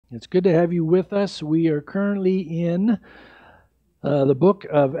It's good to have you with us. We are currently in the book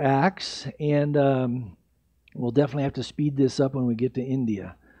of Acts, and we'll definitely have to speed this up when we get to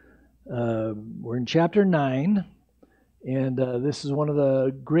India. We're in chapter 9, and this is one of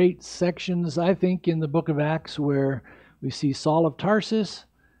the great sections, I think, in the book of Acts where we see Saul of Tarsus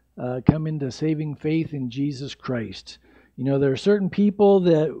come into saving faith in Jesus Christ. You know, there are certain people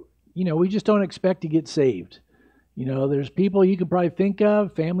that, we just don't expect to get saved. There's people you could probably think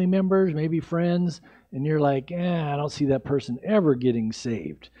of, family members, maybe friends, and you're like, I don't see that person ever getting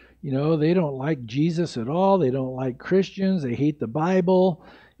saved. They don't like Jesus at all. They don't like Christians. They hate the Bible.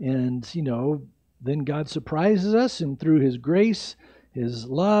 And, then God surprises us, and through His grace, His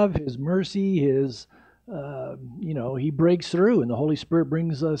love, His mercy, He breaks through, and the Holy Spirit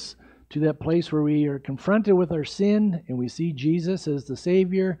brings us to that place where we are confronted with our sin and we see Jesus as the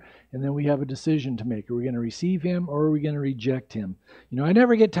Savior, and then we have a decision to make. Are we going to receive Him or are we going to reject Him? I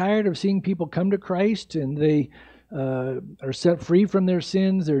never get tired of seeing people come to Christ and they are set free from their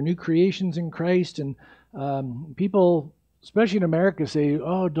sins. They're new creations in Christ, and people, especially in America, say,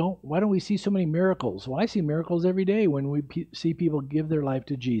 why don't we see so many miracles? Well, I see miracles every day when we see people give their life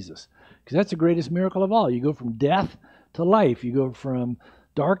to Jesus, because that's the greatest miracle of all. You go from death to life. You go from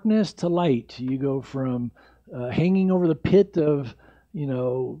darkness to light. You go from hanging over the pit of,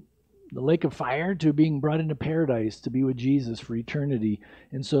 the lake of fire to being brought into paradise to be with Jesus for eternity.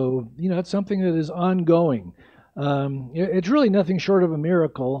 And so, it's something that is ongoing. It's really nothing short of a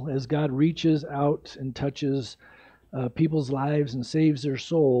miracle as God reaches out and touches people's lives and saves their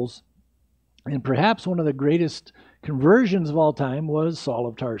souls. And perhaps one of the greatest conversions of all time was Saul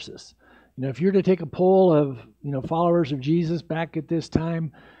of Tarsus. If you were to take a poll of, followers of Jesus back at this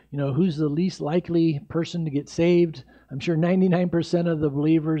time, who's the least likely person to get saved? I'm sure 99% of the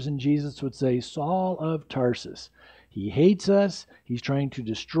believers in Jesus would say Saul of Tarsus. He hates us. He's trying to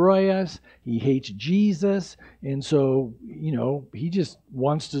destroy us. He hates Jesus. And so, he just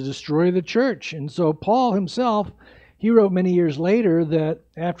wants to destroy the church. And so Paul himself, he wrote many years later that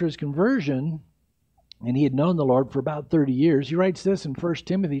after his conversion, and he had known the Lord for about 30 years. He writes this in 1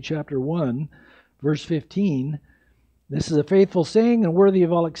 Timothy chapter 1, verse 15. This is a faithful saying and worthy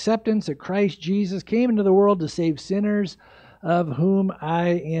of all acceptance, that Christ Jesus came into the world to save sinners, of whom I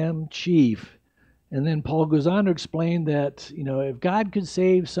am chief. And then Paul goes on to explain that, if God could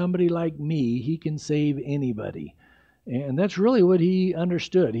save somebody like me, He can save anybody. And that's really what he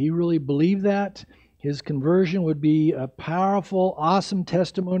understood. He really believed that. His conversion would be a powerful, awesome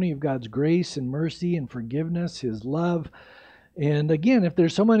testimony of God's grace and mercy and forgiveness, His love. And again, if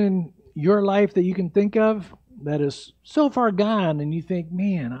there's someone in your life that you can think of that is so far gone and you think,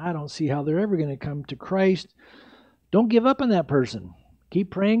 man, I don't see how they're ever going to come to Christ, don't give up on that person. Keep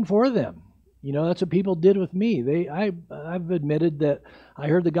praying for them. That's what people did with me. I've admitted that I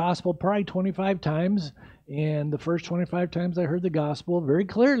heard the gospel probably 25 times, and the first 25 times I heard the gospel very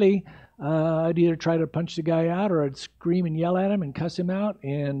clearly, I'd either try to punch the guy out or I'd scream and yell at him and cuss him out,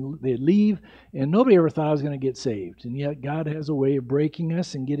 and they'd leave, and nobody ever thought I was going to get saved. And yet God has a way of breaking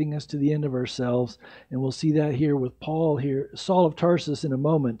us and getting us to the end of ourselves, and we'll see that here with Saul of Tarsus in a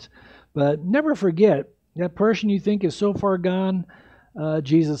moment. But never forget, that person you think is so far gone,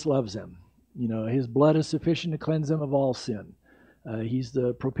 Jesus loves them. His blood is sufficient to cleanse them of all sin. He's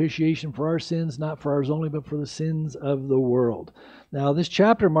the propitiation for our sins, not for ours only, but for the sins of the world. Now, this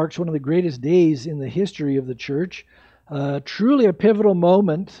chapter marks one of the greatest days in the history of the church, truly a pivotal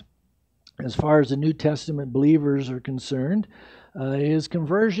moment as far as the New Testament believers are concerned. His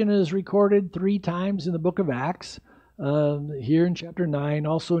conversion is recorded 3 times in the book of Acts, here in chapter 9,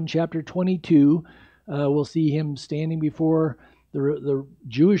 also in chapter 22. We'll see him standing before the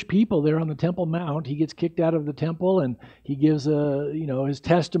Jewish people there on the Temple Mount. He gets kicked out of the temple, and he gives his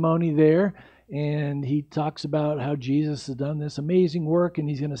testimony there, and he talks about how Jesus has done this amazing work, and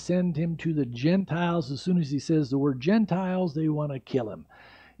He's going to send him to the Gentiles. As soon as he says the word Gentiles, they want to kill him.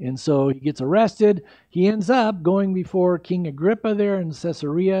 And so he gets arrested. He ends up going before King Agrippa there in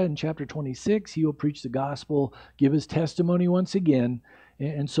Caesarea in chapter 26. He will preach the gospel, give his testimony once again.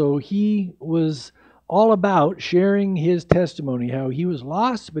 And so he was all about sharing his testimony, how he was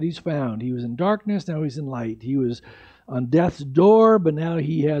lost, but he's found. He was in darkness, now he's in light. He was on death's door, but now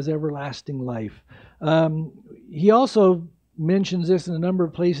he has everlasting life. He also mentions this in a number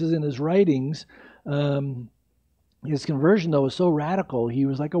of places in his writings. His conversion, though, was so radical. He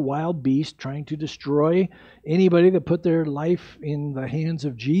was like a wild beast trying to destroy anybody that put their life in the hands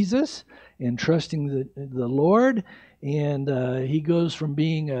of Jesus and trusting the Lord. And he goes from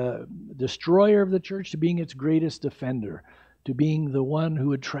being a destroyer of the church to being its greatest defender. to being the one who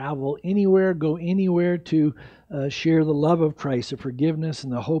would travel anywhere, go anywhere to share the love of Christ, the forgiveness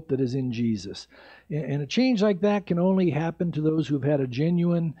and the hope that is in Jesus. And a change like that can only happen to those who've had a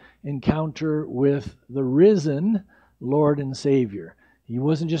genuine encounter with the risen Lord and Savior. He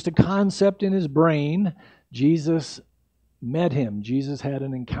wasn't just a concept in his brain. Jesus met him. Jesus had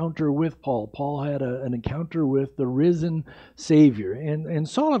an encounter with Paul. Paul had an encounter with the risen Savior. And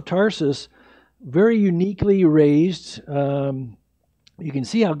Saul of Tarsus, very uniquely raised. You can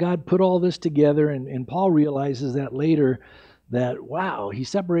see how God put all this together, and Paul realizes that later, that, wow, he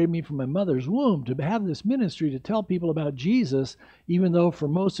separated me from my mother's womb to have this ministry to tell people about Jesus, even though for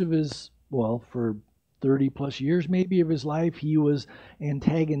most of his, for 30 plus years maybe of his life, he was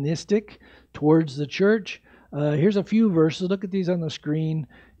antagonistic towards the church. Here's a few verses. Look at these on the screen.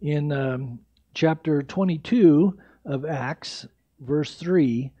 In chapter 22 of Acts, verse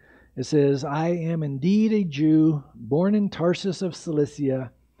 3, it says, I am indeed a Jew, born in Tarsus of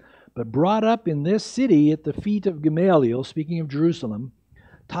Cilicia, but brought up in this city at the feet of Gamaliel, speaking of Jerusalem,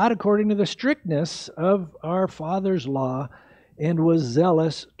 taught according to the strictness of our father's law, and was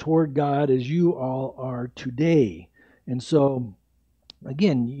zealous toward God as you all are today. And so,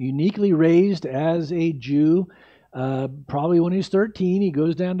 again, uniquely raised as a Jew. Probably when he's 13, he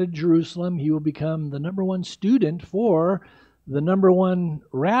goes down to Jerusalem. He will become the number one student for the number one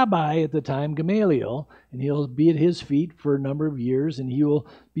rabbi at the time, Gamaliel, and he'll be at his feet for a number of years, and he will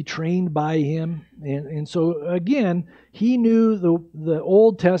be trained by him. And so, again, he knew the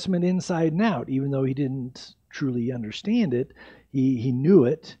Old Testament inside and out, even though he didn't truly understand it. He knew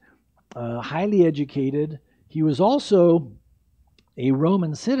it, highly educated. He was also a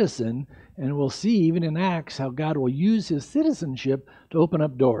Roman citizen, and we'll see even in Acts how God will use his citizenship to open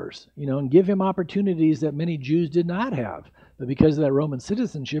up doors, and give him opportunities that many Jews did not have. But because of that Roman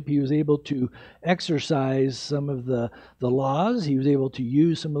citizenship, he was able to exercise some of the laws. He was able to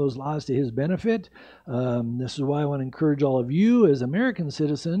use some of those laws to his benefit. This is why I want to encourage all of you as American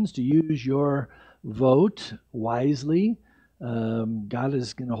citizens to use your vote wisely. God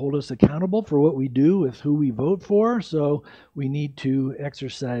is going to hold us accountable for what we do with who we vote for, so we need to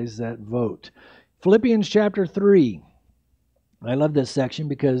exercise that vote. Philippians chapter 3. I love this section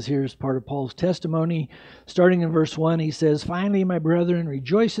because here's part of Paul's testimony. Starting in verse 1, he says, Finally, my brethren,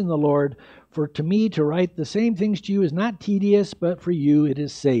 rejoice in the Lord, for to me to write the same things to you is not tedious, but for you it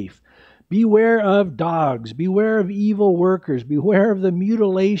is safe. Beware of dogs, beware of evil workers, beware of the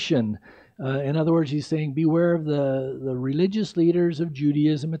mutilation. In other words, he's saying, beware of the religious leaders of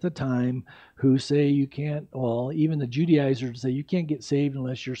Judaism at the time who say you can't, even the Judaizers say you can't get saved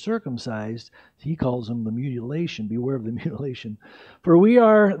unless you're circumcised. He calls them the mutilation. Beware of the mutilation. For we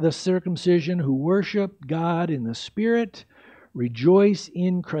are the circumcision who worship God in the Spirit, rejoice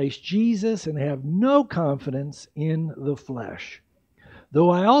in Christ Jesus, and have no confidence in the flesh.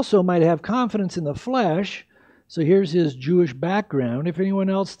 Though I also might have confidence in the flesh. So here's his Jewish background. If anyone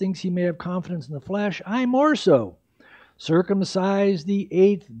else thinks he may have confidence in the flesh, I more so. Circumcised the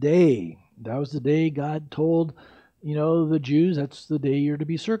 8th day. That was the day God told, the Jews, that's the day you're to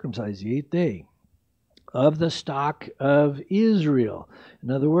be circumcised, the 8th day. Of the stock of Israel.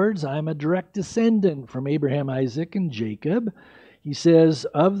 In other words, I'm a direct descendant from Abraham, Isaac, and Jacob. He says,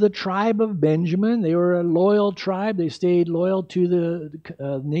 of the tribe of Benjamin. They were a loyal tribe. They stayed loyal to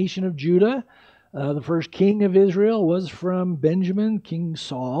the nation of Judah. The first king of Israel was from Benjamin, King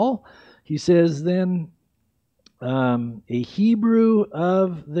Saul. He says then, a Hebrew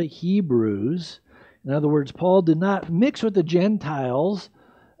of the Hebrews. In other words, Paul did not mix with the Gentiles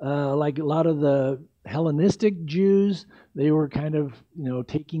like a lot of the Hellenistic Jews. They were kind of,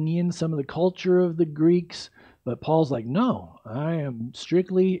 taking in some of the culture of the Greeks. But Paul's like, no, I am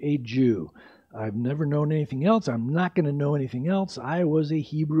strictly a Jew. I've never known anything else. I'm not going to know anything else. I was a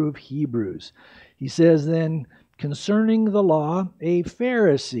Hebrew of Hebrews. He says then, concerning the law, a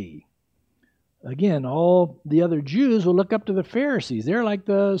Pharisee. Again, all the other Jews will look up to the Pharisees. They're like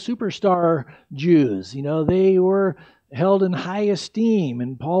the superstar Jews. They were held in high esteem.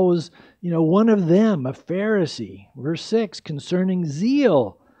 And Paul was, one of them, a Pharisee. Verse 6, concerning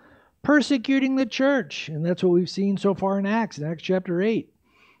zeal, persecuting the church. And that's what we've seen so far in Acts chapter 8.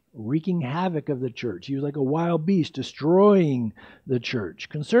 Wreaking havoc of the church. He was like a wild beast, destroying the church.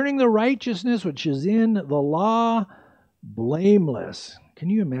 Concerning the righteousness which is in the law, blameless. Can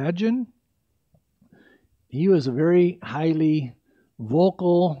you imagine? He was a very highly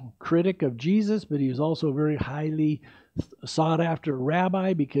vocal critic of Jesus, but he was also a very highly sought after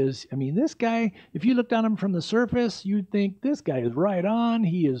rabbi because, this guy, if you looked at him from the surface, you'd think this guy is right on.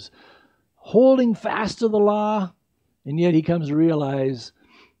 He is holding fast to the law, and yet he comes to realize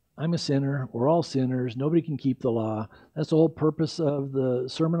I'm a sinner. We're all sinners. Nobody can keep the law. That's the whole purpose of the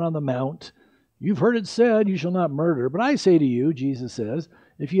Sermon on the Mount. You've heard it said, you shall not murder. But I say to you, Jesus says,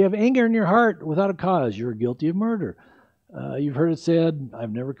 if you have anger in your heart without a cause, you're guilty of murder. You've heard it said,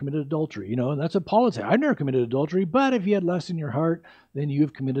 I've never committed adultery. And that's what Paul would say. I've never committed adultery, but if you had lust in your heart, then you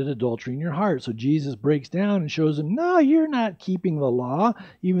have committed adultery in your heart. So Jesus breaks down and shows him, no, you're not keeping the law,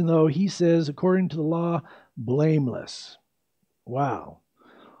 even though he says, according to the law, blameless. Wow.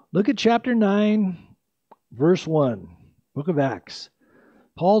 Look at chapter 9, verse 1, book of Acts.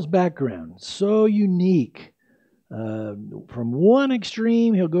 Paul's background, so unique. From one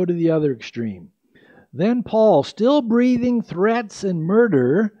extreme, he'll go to the other extreme. Then Paul, still breathing threats and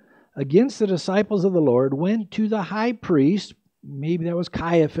murder against the disciples of the Lord, went to the high priest, maybe that was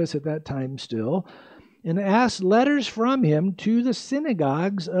Caiaphas at that time still, and asked letters from him to the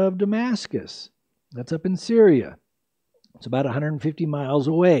synagogues of Damascus. That's up in Syria. It's about 150 miles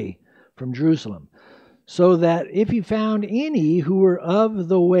away from Jerusalem. So that if he found any who were of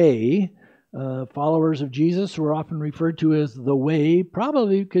the way, followers of Jesus who are often referred to as the way,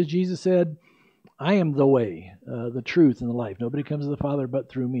 probably because Jesus said, I am the way, the truth, and the life. Nobody comes to the Father but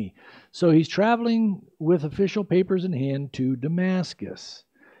through me. So he's traveling with official papers in hand to Damascus.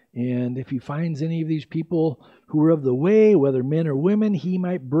 And if he finds any of these people who are of the way, whether men or women, he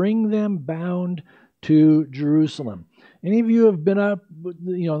might bring them bound to Jerusalem. Any of you have been up,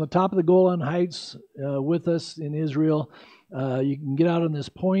 on the top of the Golan Heights with us in Israel? You can get out on this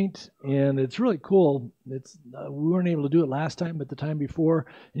point, and it's really cool. We weren't able to do it last time, but the time before,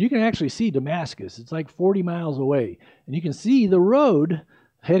 and you can actually see Damascus. It's like 40 miles away, and you can see the road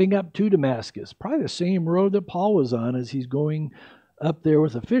heading up to Damascus, probably the same road that Paul was on as he's going up there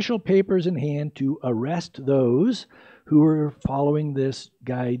with official papers in hand to arrest those who were following this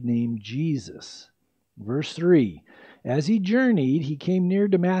guy named Jesus. Verse 3, as he journeyed, he came near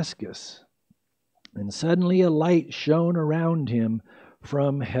Damascus, and suddenly a light shone around him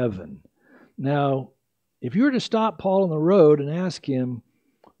from heaven. Now, if you were to stop Paul on the road and ask him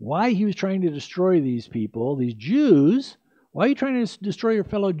why he was trying to destroy these people, these Jews, why are you trying to destroy your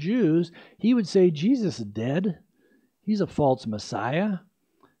fellow Jews? He would say, Jesus is dead. He's a false Messiah.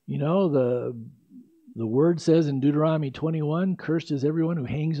 The word says in Deuteronomy 21, cursed is everyone who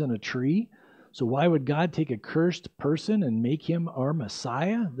hangs on a tree. So why would God take a cursed person and make him our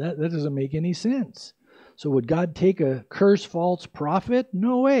Messiah? That doesn't make any sense. So would God take a cursed false prophet?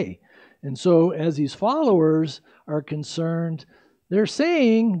 No way. And so as these followers are concerned, they're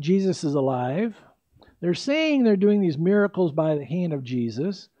saying Jesus is alive. They're saying they're doing these miracles by the hand of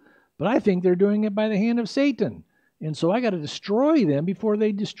Jesus, but I think they're doing it by the hand of Satan. And so I got to destroy them before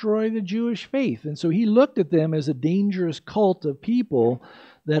they destroy the Jewish faith. And so he looked at them as a dangerous cult of people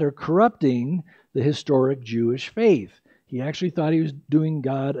that are corrupting the historic Jewish faith. He actually thought he was doing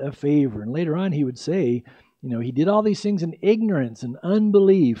God a favor. And later on he would say, he did all these things in ignorance and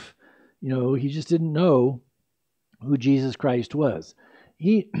unbelief. He just didn't know who Jesus Christ was.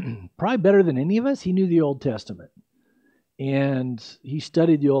 He, probably better than any of us, he knew the Old Testament. And he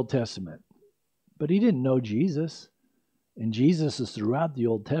studied the Old Testament. But he didn't know Jesus. And Jesus is throughout the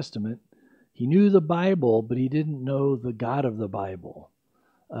Old Testament. He knew the Bible, but he didn't know the God of the Bible.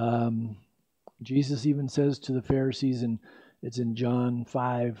 Jesus even says to the Pharisees, and it's in John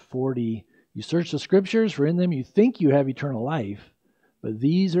 5:40, you search the scriptures, for in them you think you have eternal life, but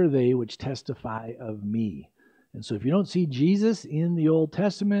these are they which testify of me. And so if you don't see Jesus in the Old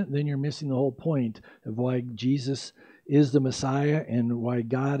Testament, then you're missing the whole point of why Jesus is the Messiah and why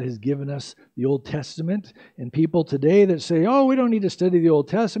God has given us the Old Testament. And people today that say, we don't need to study the Old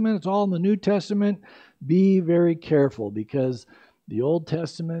Testament, it's all in the New Testament, be very careful, because the Old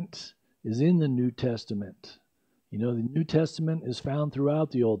Testament is in the New Testament. The New Testament is found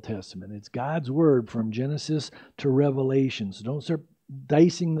throughout the Old Testament. It's God's Word from Genesis to Revelation. So don't start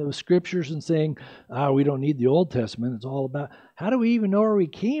dicing the Scriptures and saying, we don't need the Old Testament. It's all about, how do we even know where we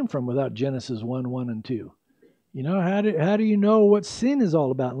came from without Genesis 1, and 2? How do you know what sin is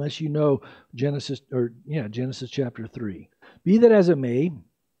all about unless you know Genesis chapter 3? Be that as it may,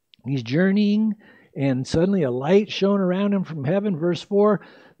 he's journeying, and suddenly a light shone around him from heaven. Verse 4,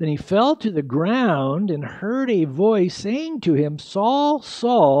 then he fell to the ground and heard a voice saying to him, Saul,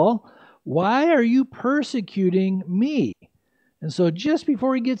 Saul, why are you persecuting me? And so just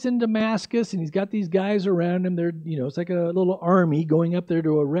before he gets in Damascus, and he's got these guys around him, they're, it's like a little army going up there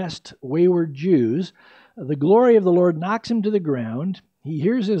to arrest wayward Jews. The glory of the Lord knocks him to the ground. He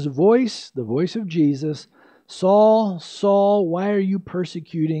hears his voice, the voice of Jesus, Saul, Saul, why are you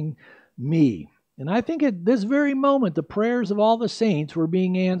persecuting me? And I think at this very moment, the prayers of all the saints were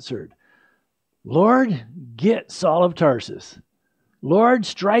being answered. Lord, get Saul of Tarsus. Lord,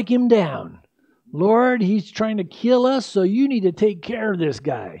 strike him down. Lord, he's trying to kill us, so you need to take care of this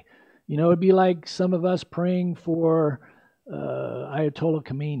guy. You know, it'd be like some of us praying for Ayatollah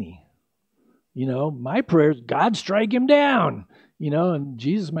Khomeini. You know, my prayer is, God, strike him down. You know, and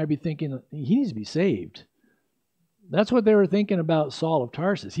Jesus might be thinking, he needs to be saved. That's what they were thinking about Saul of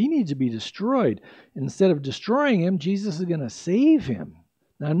Tarsus. He needs to be destroyed. Instead of destroying him, Jesus is going to save him.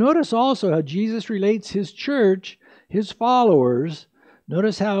 Now, notice also how Jesus relates his church, his followers.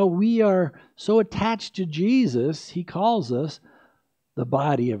 Notice how we are so attached to Jesus, he calls us the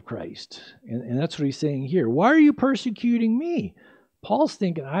body of Christ. And that's what he's saying here. Why are you persecuting me? Saul's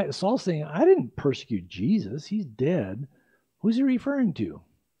saying, I didn't persecute Jesus. He's dead. Who's he referring to?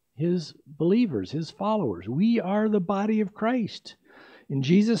 His believers, his followers. We are the body of Christ. In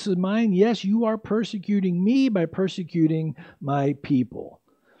Jesus' mind, yes, you are persecuting me by persecuting my people.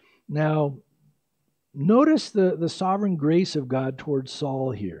 Now, notice the sovereign grace of God towards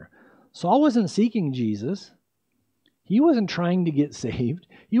Saul here. Saul wasn't seeking Jesus. He wasn't trying to get saved.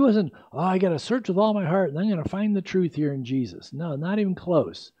 He wasn't, I got to search with all my heart and I'm going to find the truth here in Jesus. No, not even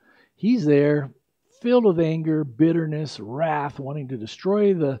close. He's there filled with anger, bitterness, wrath, wanting to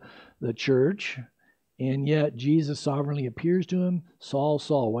destroy the church. And yet Jesus sovereignly appears to him. Saul,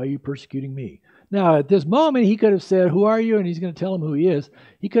 Saul, why are you persecuting me? Now, at this moment, he could have said, who are you? And he's going to tell him who he is.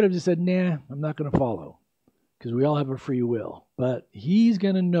 He could have just said, nah, I'm not going to follow. Because we all have a free will. But he's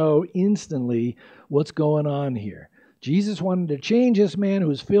going to know instantly what's going on here. Jesus wanted to change this man who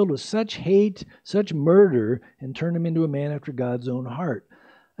was filled with such hate, such murder, and turn him into a man after God's own heart.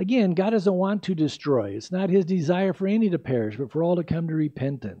 Again, God doesn't want to destroy. It's not his desire for any to perish, but for all to come to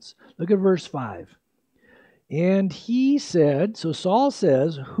repentance. Look at verse 5. And he said, so Saul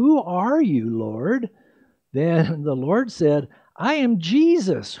says, who are you, Lord? Then the Lord said, I am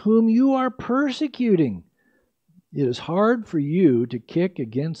Jesus, whom you are persecuting. It is hard for you to kick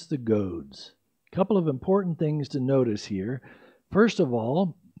against the goads. A couple of important things to notice here. First of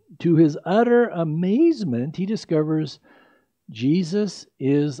all, to his utter amazement, he discovers Jesus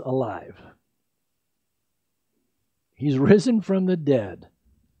is alive. He's risen from the dead.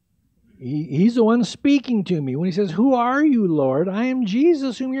 He's the one speaking to me. When he says, who are you, Lord? I am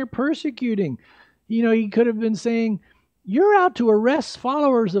Jesus whom you're persecuting. You know, he could have been saying, you're out to arrest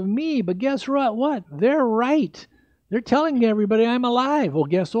followers of me, but guess what? They're right. They're telling everybody I'm alive. Well,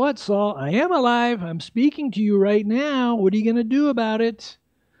 guess what, Saul? I am alive. I'm speaking to you right now. What are you going to do about it?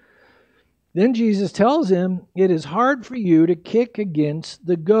 Then Jesus tells him, it is hard for you to kick against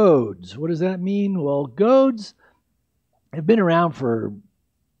the goads. What does that mean? Well, goads have been around for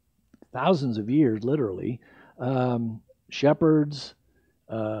thousands of years, literally. Shepherds,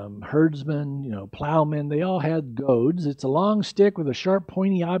 herdsmen, plowmen, they all had goads. It's a long stick with a sharp,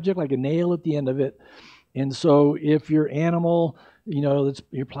 pointy object like a nail at the end of it. And so if your animal,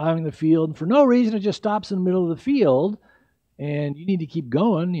 you're plowing the field, for no reason it just stops in the middle of the field, and you need to keep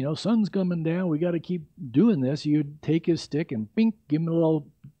going, sun's coming down, we got to keep doing this, you'd take his stick and bink, give him a little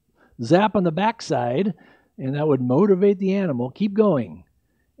zap on the backside, and that would motivate the animal, keep going.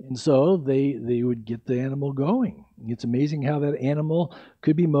 And so they would get the animal going. It's amazing how that animal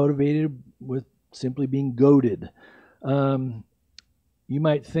could be motivated with simply being goaded. You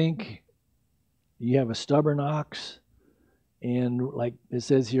might think you have a stubborn ox, and like it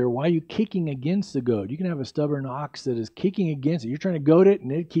says here, why are you kicking against the goad? You can have a stubborn ox that is kicking against it. You're trying to goad it,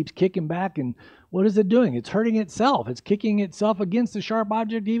 and it keeps kicking back, and what is it doing? It's hurting itself. It's kicking itself against the sharp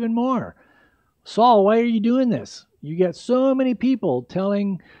object even more. Saul, why are you doing this? You get so many people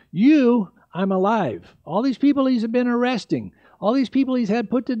telling you, I'm alive. All these people he's been arresting. All these people he's had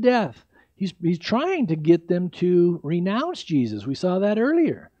put to death. He's trying to get them to renounce Jesus. We saw that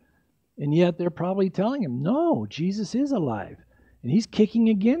earlier. And yet they're probably telling him, no, Jesus is alive. And he's kicking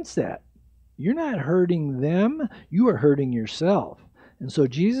against that. You're not hurting them. You are hurting yourself. And so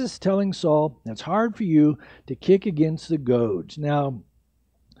Jesus is telling Saul, it's hard for you to kick against the goads. Now,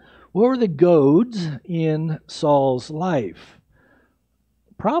 what were the goads in Saul's life?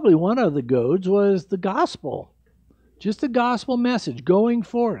 Probably one of the goads was the gospel. Just the gospel message going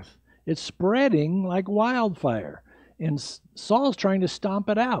forth. It's spreading like wildfire. And Saul's trying to stomp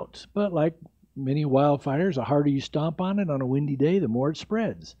it out. But like many wildfires, the harder you stomp on it on a windy day, the more it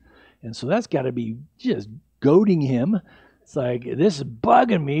spreads. And so that's got to be just goading him. It's like, this is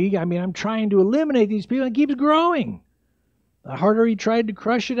bugging me. I mean, I'm trying to eliminate these people, and it keeps growing. The harder he tried to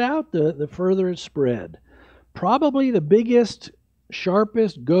crush it out, the further it spread. Probably the biggest,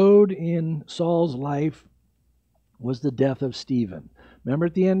 sharpest goad in Saul's life was the death of Stephen. Remember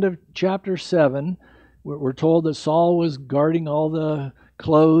at the end of chapter 7, we're told that Saul was guarding all the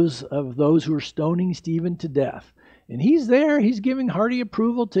clothes of those who were stoning Stephen to death. And he's there. He's giving hearty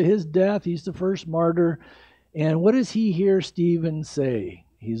approval to his death. He's the first martyr. And what does he hear Stephen say?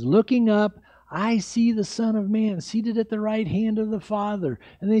 He's looking up. I see the Son of Man seated at the right hand of the Father.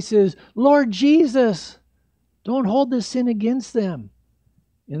 And he says, Lord Jesus, don't hold this sin against them.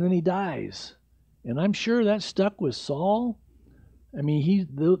 And then he dies. And I'm sure that stuck with Saul. I mean,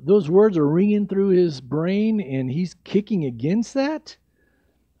 those words are ringing through his brain, and he's kicking against that.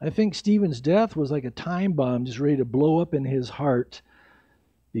 I think Stephen's death was like a time bomb just ready to blow up in his heart,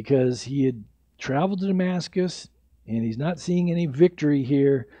 because he had traveled to Damascus, and he's not seeing any victory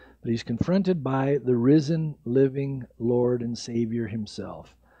here, but he's confronted by the risen, living Lord and Savior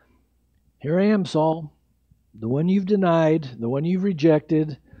himself. Here I am, Saul, the one you've denied, the one you've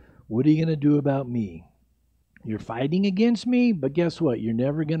rejected. What are you going to do about me? You're fighting against me, but guess what? You're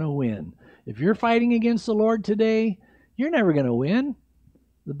never going to win. If you're fighting against the Lord today, you're never going to win.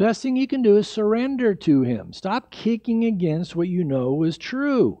 The best thing you can do is surrender to him. Stop kicking against what you know is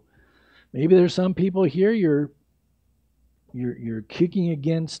true. Maybe there's some people here, you're kicking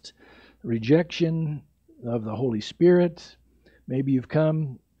against rejection of the Holy Spirit. Maybe you've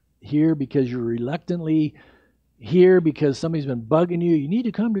come here because you're reluctantly here because somebody's been bugging you. You need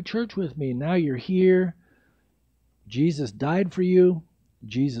to come to church with me. Now you're here. Jesus died for you.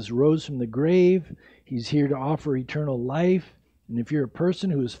 Jesus rose from the grave. He's here to offer eternal life. And if you're a person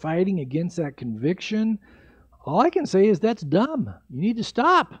who is fighting against that conviction, all I can say is that's dumb. You need to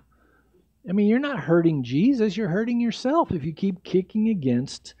stop. I mean, you're not hurting Jesus. You're hurting yourself if you keep kicking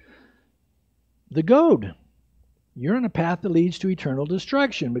against the goad. You're on a path that leads to eternal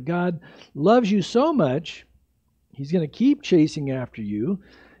destruction. But God loves you so much, he's going to keep chasing after you.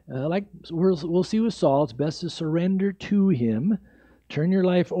 Like we'll see with Saul, it's best to surrender to him. Turn your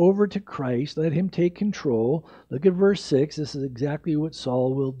life over to Christ. Let him take control. Look at verse 6. This is exactly what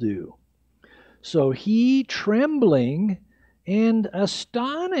Saul will do. So he, trembling and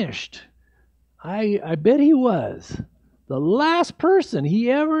astonished, I bet he was. The last person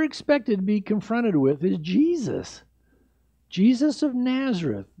he ever expected to be confronted with is Jesus. Jesus of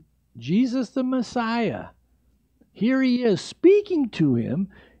Nazareth. Jesus the Messiah. Here he is speaking to him.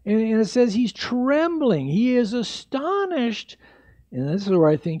 And it says he's trembling. He is astonished. And this is where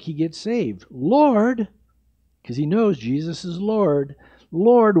I think he gets saved. Lord, because he knows Jesus is Lord.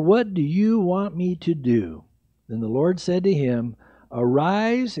 Lord, what do you want me to do? Then the Lord said to him,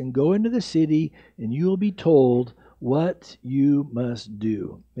 arise and go into the city, and you will be told what you must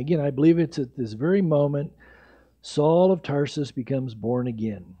do. Again, I believe it's at this very moment Saul of Tarsus becomes born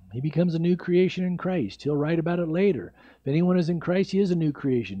again. He becomes a new creation in Christ. He'll write about it later. If anyone is in Christ, he is a new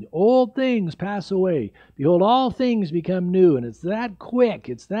creation. Old things pass away. Behold, all things become new. And it's that quick.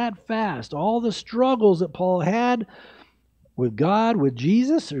 It's that fast. All the struggles that Paul had with God, with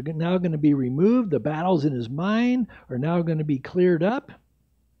Jesus, are now going to be removed. The battles in his mind are now going to be cleared up.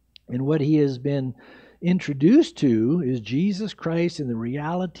 And what he has been introduced to is Jesus Christ and the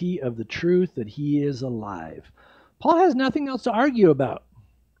reality of the truth that he is alive. Paul has nothing else to argue about.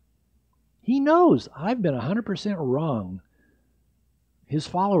 He knows I've been 100% wrong. His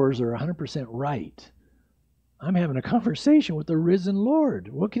followers are 100% right. I'm having a conversation with the risen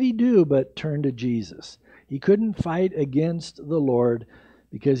Lord. What could he do but turn to Jesus? He couldn't fight against the Lord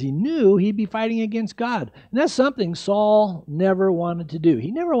because he knew he'd be fighting against God. And that's something Saul never wanted to do.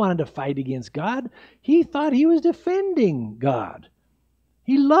 He never wanted to fight against God. He thought he was defending God.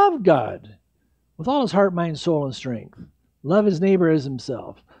 He loved God with all his heart, mind, soul, and strength. Love his neighbor as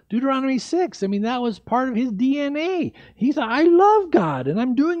himself. Deuteronomy 6, I mean, that was part of his DNA. He thought, I love God, and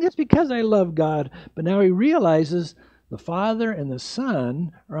I'm doing this because I love God. But now he realizes the Father and the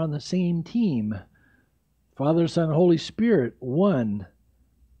Son are on the same team. Father, Son, Holy Spirit, one.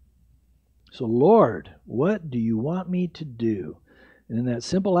 So, Lord, what do you want me to do? And in that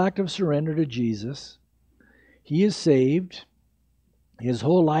simple act of surrender to Jesus, he is saved. His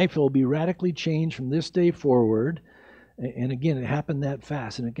whole life will be radically changed from this day forward. And again, it happened that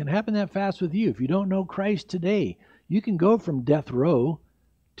fast. And it can happen that fast with you. If you don't know Christ today, you can go from death row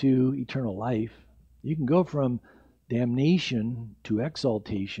to eternal life. You can go from damnation to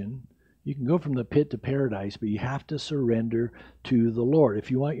exaltation. You can go from the pit to paradise, but you have to surrender to the Lord. If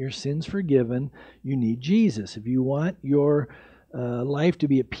you want your sins forgiven, you need Jesus. If you want your life to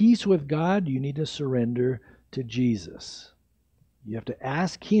be at peace with God, you need to surrender to Jesus. You have to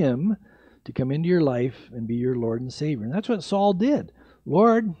ask him to come into your life and be your Lord and Savior. And that's what Saul did.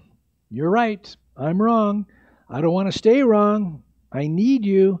 Lord, you're right. I'm wrong. I don't want to stay wrong. I need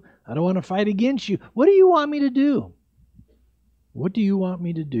you. I don't want to fight against you. What do you want me to do? What do you want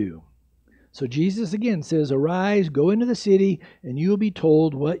me to do? So Jesus again says, arise, go into the city, and you will be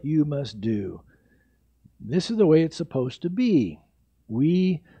told what you must do. This is the way it's supposed to be.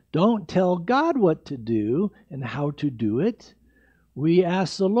 We don't tell God what to do and how to do it. We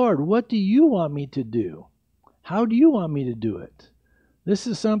ask the Lord, what do you want me to do? How do you want me to do it? This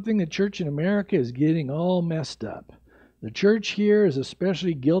is something the church in America is getting all messed up. The church here is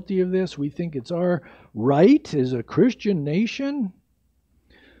especially guilty of this. We think it's our right as a Christian nation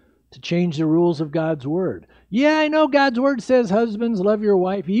to change the rules of God's Word. Yeah, I know God's Word says husbands love your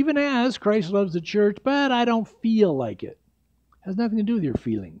wife, even as Christ loves the church, but I don't feel like it. It has nothing to do with your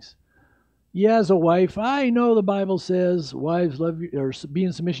feelings. Yeah, as a wife, I know the Bible says wives love you, or be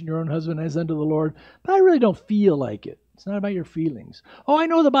in submission to your own husband as unto the Lord, but I really don't feel like it. It's not about your feelings. Oh, I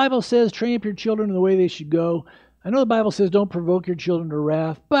know the Bible says train up your children in the way they should go. I know the Bible says don't provoke your children to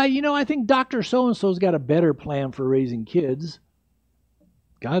wrath, but I think Dr. So-and-so's got a better plan for raising kids.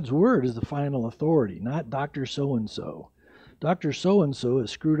 God's Word is the final authority, not Dr. So-and-so. Dr. So-and-so has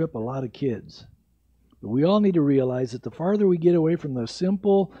screwed up a lot of kids. But we all need to realize that the farther we get away from the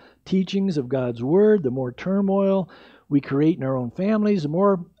simple teachings of God's Word, the more turmoil we create in our own families, the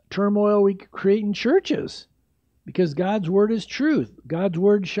more turmoil we create in churches. Because God's Word is truth. God's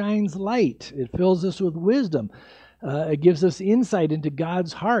Word shines light. It fills us with wisdom. It gives us insight into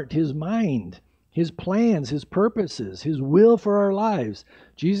God's heart, His mind, His plans, His purposes, His will for our lives.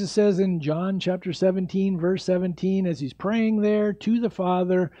 Jesus says in John chapter 17, verse 17, as He's praying there to the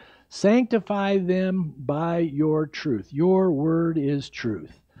Father, sanctify them by your truth. Your word is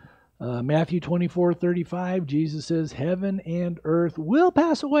truth. Matthew 24:35, Jesus says, heaven and earth will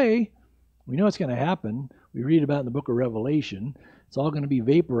pass away. We know it's going to happen. We read about it in the book of Revelation. It's all going to be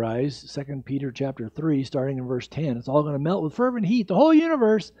vaporized. 2 Peter chapter 3, starting in verse 10. It's all going to melt with fervent heat. The whole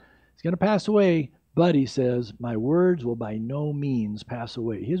universe is going to pass away. But he says, my words will by no means pass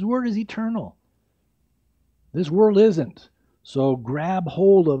away. His word is eternal. This world isn't. So grab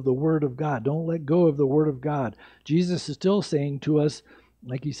hold of the Word of God. Don't let go of the Word of God. Jesus is still saying to us,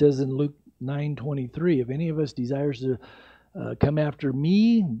 like he says in Luke 9:23, if any of us desires to come after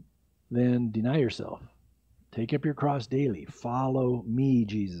me, then deny yourself. Take up your cross daily. Follow me,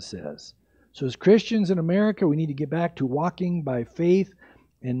 Jesus says. So as Christians in America, we need to get back to walking by faith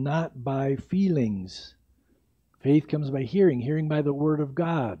and not by feelings. Faith comes by hearing, hearing by the Word of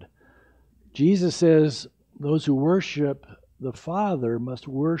God. Jesus says those who worship the Father must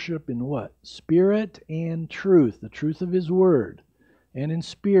worship in what? Spirit and truth, the truth of His Word, and in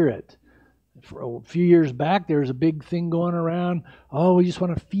spirit. For a few years back, there was a big thing going around. Oh, we just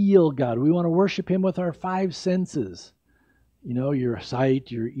want to feel God. We want to worship Him with our five senses. Your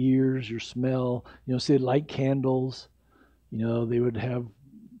sight, your ears, your smell. Say light candles. They would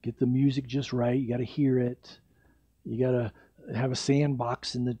get the music just right. You got to hear it. You got to have a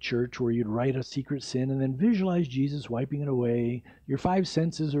sandbox in the church where you'd write a secret sin and then visualize Jesus wiping it away. Your five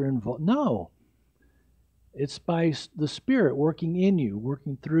senses are involved. No. It's by the Spirit working in you,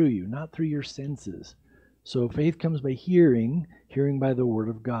 working through you, not through your senses. So faith comes by hearing, hearing by the Word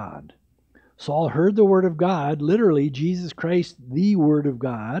of God. Saul heard the Word of God, literally Jesus Christ, the Word of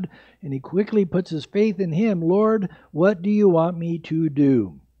God, and he quickly puts his faith in Him. Lord, what do you want me to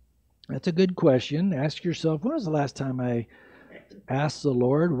do? That's a good question. Ask yourself, when was the last time I asked the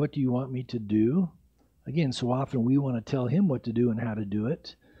Lord, what do you want me to do? Again, so often we want to tell Him what to do and how to do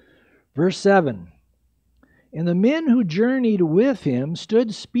it. Verse 7, and the men who journeyed with him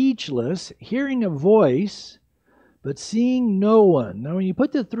stood speechless, hearing a voice, but seeing no one. Now, when you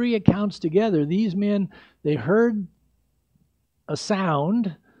put the three accounts together, these men, they heard a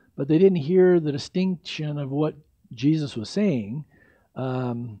sound, but they didn't hear the distinction of what Jesus was saying.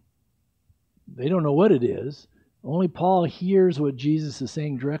 They don't know what it is. Only Paul hears what Jesus is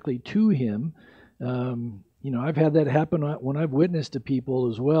saying directly to him. I've had that happen when I've witnessed to people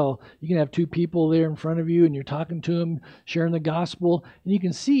as well. You can have two people there in front of you and you're talking to them, sharing the gospel, and you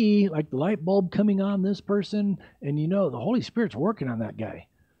can see like the light bulb coming on this person, and the Holy Spirit's working on that guy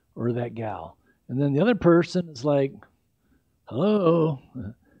or that gal. And then the other person is like, hello,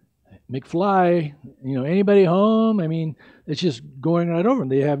 McFly, anybody home? I mean, it's just going right over them.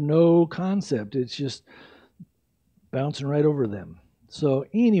 They have no concept. It's just bouncing right over them. So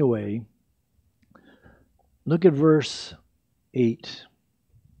anyway, look at verse 8.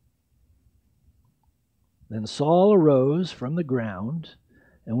 Then Saul arose from the ground,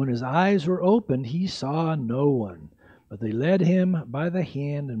 and when his eyes were opened, he saw no one. But they led him by the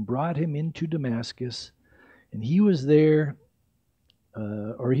hand and brought him into Damascus. And he was there,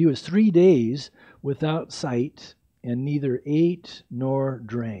 he was 3 days without sight, and neither ate nor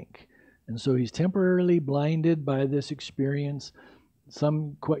drank. And so he's temporarily blinded by this experience.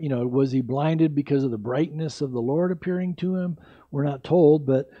 Was he blinded because of the brightness of the Lord appearing to him? we're not told,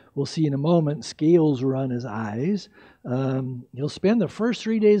 but we'll see in a moment, scales run his eyes. He'll spend the first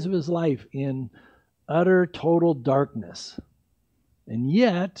 3 days of his life in utter, total darkness. And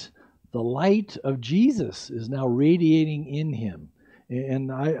yet, the light of Jesus is now radiating in him.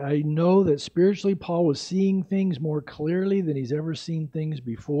 And I know that spiritually Paul was seeing things more clearly than he's ever seen things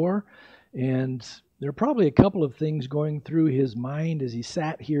before. And there are probably a couple of things going through his mind as he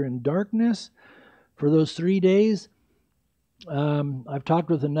sat here in darkness for those 3 days. I've talked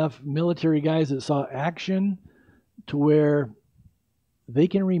with enough military guys that saw action to where they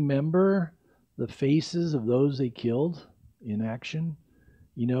can remember the faces of those they killed in action,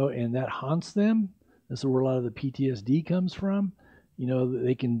 and that haunts them. That's where a lot of the PTSD comes from.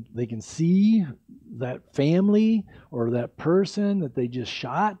 They can see that family or that person that they just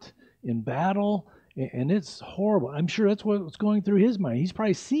shot in battle, and it's horrible. I'm sure that's what's going through his mind. He's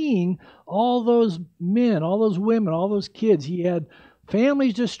probably seeing all those men, all those women, all those kids. He had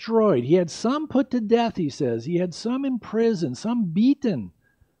families destroyed. He had some put to death, he says. He had some in prison, some beaten.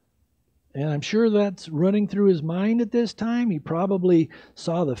 And I'm sure that's running through his mind at this time. He probably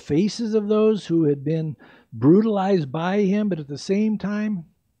saw the faces of those who had been brutalized by him, but at the same time,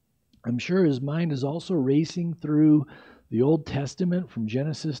 I'm sure his mind is also racing through the Old Testament from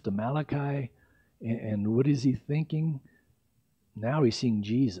Genesis to Malachi. And what is he thinking? Now he's seeing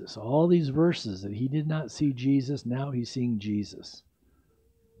Jesus. All these verses that he did not see Jesus, now he's seeing Jesus.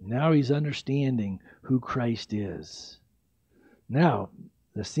 Now he's understanding who Christ is. Now,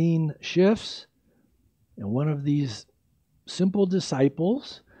 the scene shifts, and one of these simple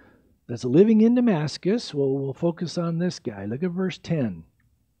disciples that's living in Damascus, we'll focus on this guy. Look at verse 10.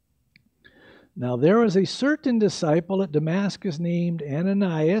 Now there was a certain disciple at Damascus named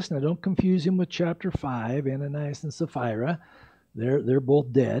Ananias. Now don't confuse him with chapter 5, Ananias and Sapphira. They're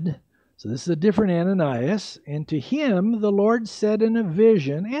both dead. So this is a different Ananias. And to him the Lord said in a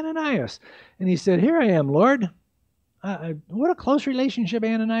vision, Ananias. And he said, here I am, Lord. What a close relationship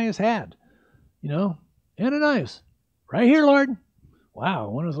Ananias had. Ananias, right here, Lord. Wow,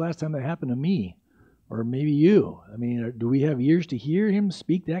 when was the last time that happened to me? Or maybe you? I mean, do we have ears to hear him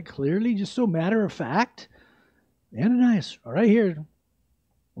speak that clearly? Just so matter of fact? Ananias, right here.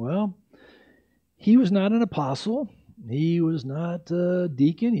 Well, he was not an apostle. He was not a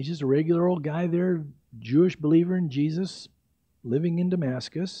deacon. He's just a regular old guy there, Jewish believer in Jesus, living in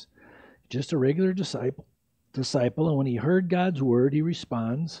Damascus. Just a regular disciple. And when he heard God's word, he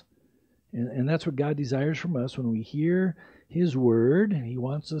responds. And that's what God desires from us. When we hear his word, he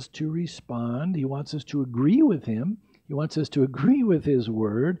wants us to respond. He wants us to agree with him. He wants us to agree with his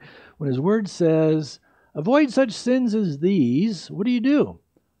word. When his word says, avoid such sins as these, what do?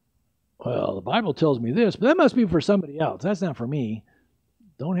 Well, the Bible tells me this, but that must be for somebody else. That's not for me.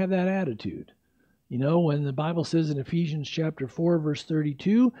 Don't have that attitude. When the Bible says in Ephesians chapter 4, verse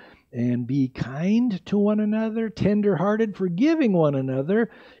 32, and be kind to one another, tender-hearted, forgiving one another,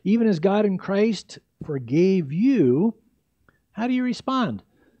 even as God in Christ forgave you, how do you respond?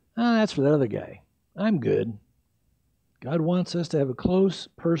 That's for that other guy. I'm good. God wants us to have a close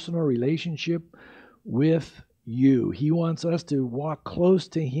personal relationship with you. He wants us to walk close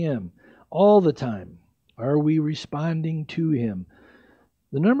to him all the time. Are we responding to him?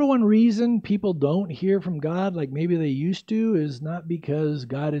 The number one reason people don't hear from God like maybe they used to is not because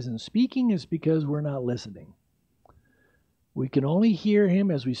God isn't speaking, it's because we're not listening. We can only hear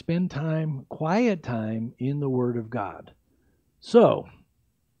him as we spend time, quiet time, in the Word of God. So,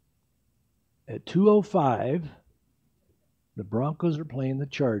 at 2:05, the Broncos are playing the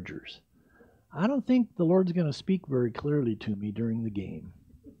Chargers. I don't think the Lord's going to speak very clearly to me during the game.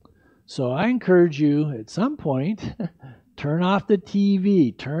 So I encourage you, at some point, turn off the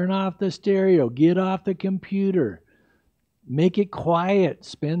TV, turn off the stereo, get off the computer. Make it quiet.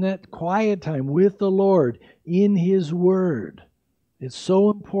 Spend that quiet time with the Lord in his word. It's so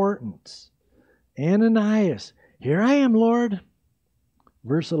important. Ananias, here I am, Lord.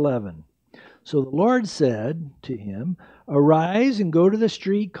 Verse 11. So the Lord said to him, arise and go to the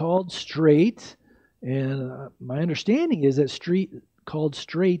street called Straight. And my understanding is that street called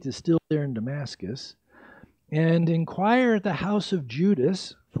Straight is still there in Damascus. And inquire at the house of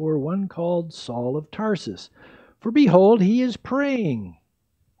Judas for one called Saul of Tarsus. For behold, he is praying.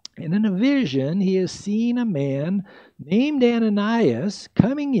 And in a vision he has seen a man named Ananias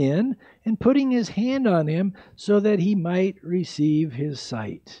coming in and putting his hand on him so that he might receive his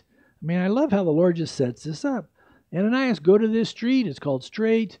sight. I mean, I love how the Lord just sets this up. Ananias, go to this street. It's called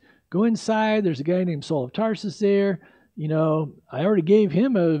Straight. Go inside. There's a guy named Saul of Tarsus there. You know, I already gave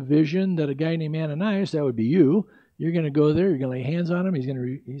him a vision that a guy named Ananias, that would be you. You're going to go there. You're going to lay hands on him. He's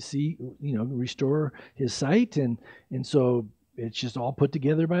going to restore his sight. And so it's just all put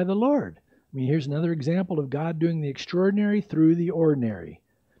together by the Lord. I mean, here's another example of God doing the extraordinary through the ordinary.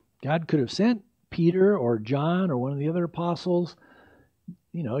 God could have sent Peter or John or one of the other apostles.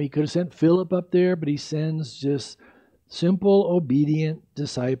 You know, he could have sent Philip up there, but he sends just simple, obedient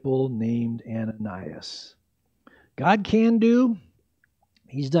disciple named Ananias. God can do.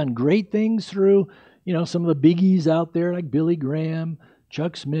 He's done great things through, you know, some of the biggies out there like Billy Graham,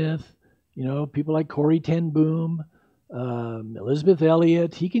 Chuck Smith, you know, people like Corrie ten Boom, Elizabeth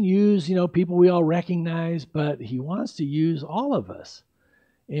Elliot. He can use, you know, people we all recognize, but he wants to use all of us.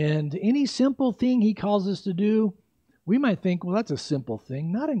 And any simple thing he calls us to do, we might think, well, that's a simple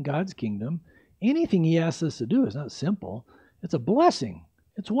thing. Not in God's kingdom. Anything he asks us to do is not simple. It's a blessing.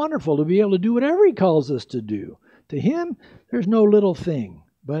 It's wonderful to be able to do whatever he calls us to do. To him, there's no little thing.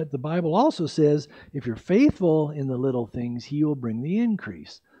 But the Bible also says, if you're faithful in the little things, he will bring the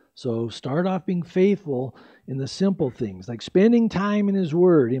increase. So start off being faithful in the simple things, like spending time in his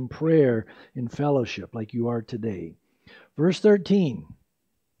word, in prayer, in fellowship, like you are today. Verse 13.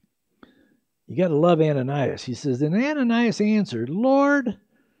 You got to love Ananias. He says, "Then Ananias answered, Lord,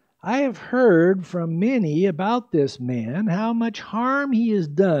 I have heard from many about this man, how much harm he has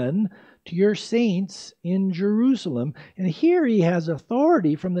done to your saints in Jerusalem. And here he has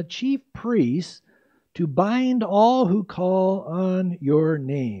authority from the chief priests to bind all who call on your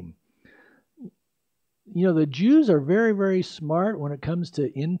name." You know, the Jews are very, very smart when it comes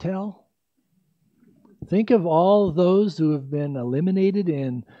to intel. Think of all of those who have been eliminated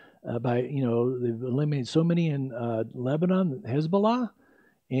in they've eliminated so many in Lebanon, Hezbollah.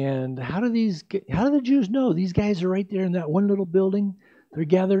 And how do the Jews know these guys are right there in that one little building? They're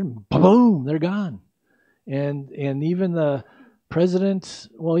gathered, boom, they're gone. And even the president,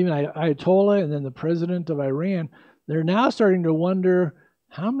 well, even Ayatollah and then the president of Iran, they're now starting to wonder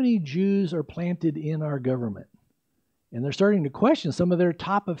how many Jews are planted in our government. And they're starting to question some of their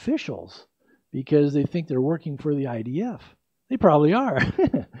top officials because they think they're working for the IDF. They probably are.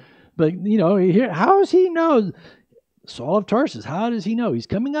 But, you know, how does he know? Saul of Tarsus, how does he know? He's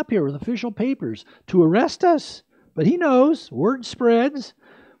coming up here with official papers to arrest us. But he knows. Word spreads.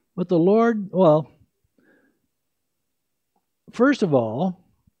 But the Lord, well, first of all,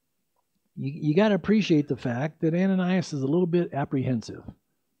 you got to appreciate the fact that Ananias is a little bit apprehensive.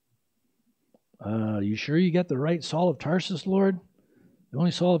 You sure you got the right Saul of Tarsus, Lord? The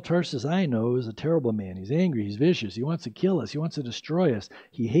only Saul of Tarsus I know is a terrible man. He's angry. He's vicious. He wants to kill us. He wants to destroy us.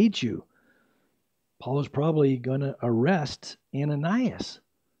 He hates you. Paul is probably going to arrest Ananias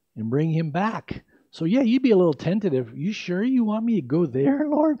and bring him back. So yeah, you'd be a little tentative. You sure you want me to go there,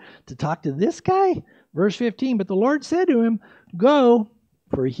 Lord, to talk to this guy? Verse 15, but the Lord said to him, go,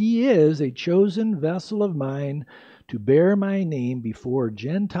 for he is a chosen vessel of mine to bear my name before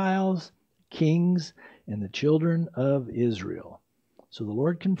Gentiles, kings, and the children of Israel. So the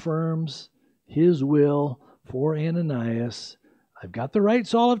Lord confirms his will for Ananias. I've got the right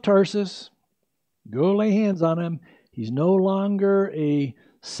Saul of Tarsus. Go lay hands on him. He's no longer a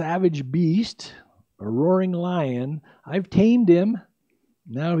savage beast, a roaring lion. I've tamed him.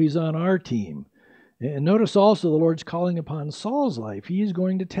 Now he's on our team. And notice also the Lord's calling upon Saul's life. He is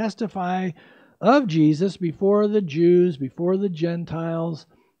going to testify of Jesus before the Jews, before the Gentiles,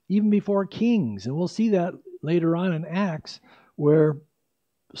 even before kings. And we'll see that later on in Acts, where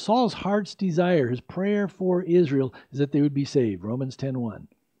Saul's heart's desire, his prayer for Israel, is that they would be saved. Romans 10:1.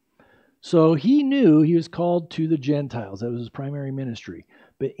 So he knew he was called to the Gentiles. That was his primary ministry.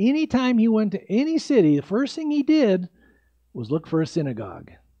 But anytime he went to any city, the first thing he did was look for a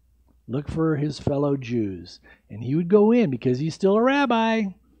synagogue. Look for his fellow Jews. And he would go in because he's still a rabbi.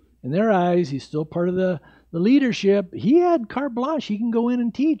 In their eyes, he's still part of the leadership. He had carte blanche. He can go in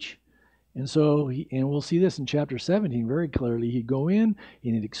and teach. And so, and we'll see this in chapter 17 very clearly. He'd go in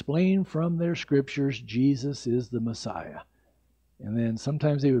and he'd explain from their scriptures, Jesus is the Messiah. And then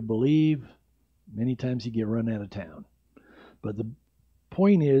sometimes they would believe, many times he'd get run out of town. But the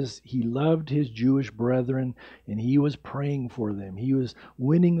point is, he loved his Jewish brethren, and he was praying for them. He was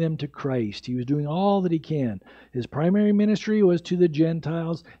winning them to Christ. He was doing all that he can. His primary ministry was to the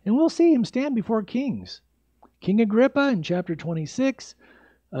Gentiles, and we'll see him stand before kings. King Agrippa in chapter 26,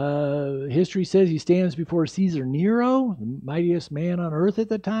 history says he stands before Caesar Nero, the mightiest man on earth at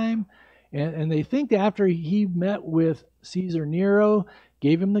the time. And they think that after he met with Caesar Nero,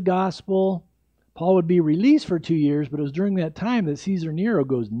 gave him the gospel, Paul would be released for 2 years, but it was during that time that Caesar Nero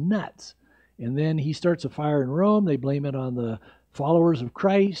goes nuts. And then he starts a fire in Rome. They blame it on the followers of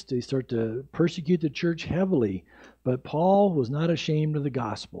Christ. They start to persecute the church heavily. But Paul was not ashamed of the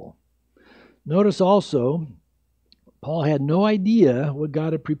gospel. Notice also, Paul had no idea what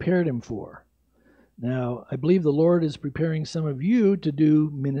God had prepared him for. Now, I believe the Lord is preparing some of you to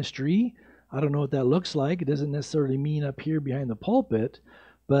do ministry. I don't know what that looks like. It doesn't necessarily mean up here behind the pulpit,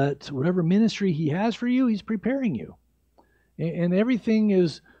 but whatever ministry He has for you, He's preparing you. And everything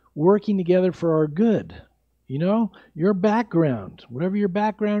is working together for our good. You know, your background, whatever your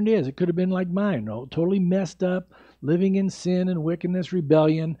background is, it could have been like mine, totally messed up, living in sin and wickedness,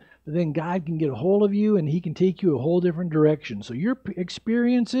 rebellion. But then God can get a hold of you and He can take you a whole different direction. So your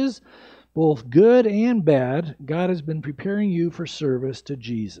experiences, both good and bad, God has been preparing you for service to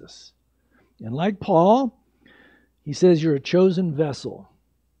Jesus. And like Paul, he says you're a chosen vessel.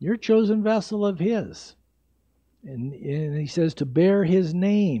 You're a chosen vessel of His. And he says to bear His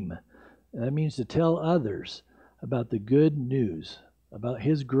name. That means to tell others about the good news, about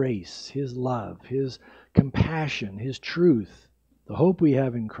His grace, His love, His compassion, His truth, the hope we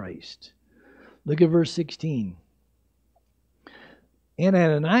have in Christ. Look at verse 16. And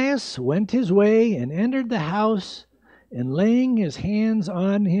Ananias went his way and entered the house, and laying his hands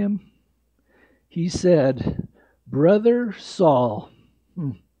on him, he said, Brother Saul.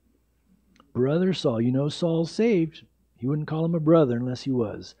 Brother Saul. You know Saul's saved. He wouldn't call him a brother unless he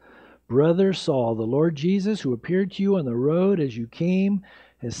was. Brother Saul, the Lord Jesus, who appeared to you on the road as you came,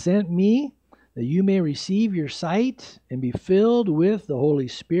 has sent me that you may receive your sight and be filled with the Holy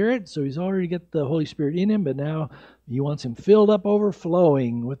Spirit. So he's already got the Holy Spirit in him, but now he wants him filled up,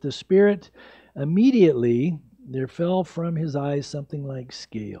 overflowing with the Spirit. Immediately there fell from his eyes something like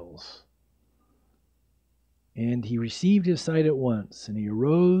scales. And he received his sight at once, and he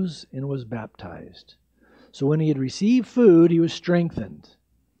arose and was baptized. So when he had received food, he was strengthened.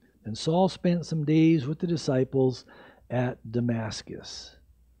 And Saul spent some days with the disciples at Damascus.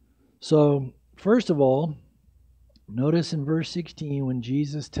 So, first of all, notice in verse 16 when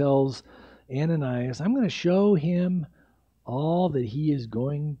Jesus tells Ananias, I'm going to show him all that he is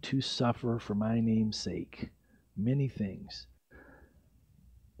going to suffer for my name's sake. Many things.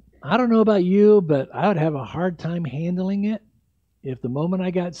 I don't know about you, but I would have a hard time handling it if the moment I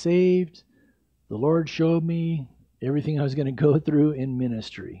got saved, the Lord showed me everything I was going to go through in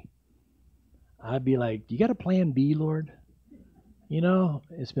ministry. I'd be like, you got a plan B, Lord? You know,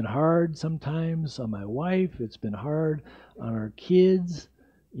 it's been hard sometimes on my wife. It's been hard on our kids.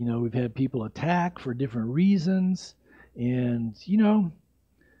 You know, we've had people attack for different reasons. And, you know,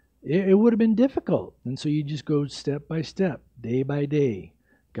 it would have been difficult. And so you just go step by step, day by day.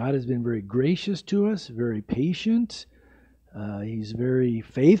 God has been very gracious to us, very patient. He's very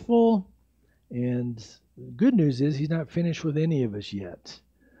faithful. And the good news is He's not finished with any of us yet.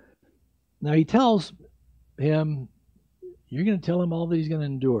 Now He tells him, you're going to tell him all that he's going to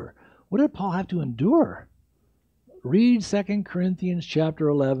endure. What did Paul have to endure? Read 2 Corinthians chapter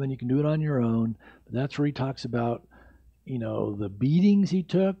 11. You can do it on your own. But that's where he talks about, you know, the beatings he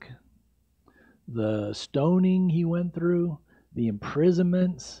took, the stoning he went through, the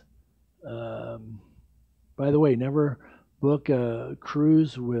imprisonments. By the way, never book a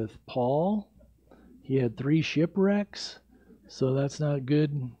cruise with Paul. He had 3 shipwrecks, so that's not a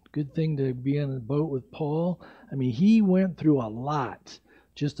good thing to be on a boat with Paul. I mean, he went through a lot.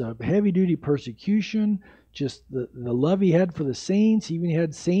 Just a heavy-duty persecution, just the love he had for the saints. He even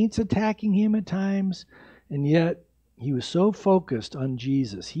had saints attacking him at times, and yet he was so focused on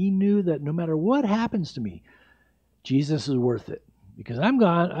Jesus. He knew that no matter what happens to me, Jesus is worth it. Because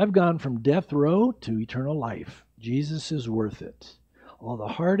I've gone from death row to eternal life. Jesus is worth it. All the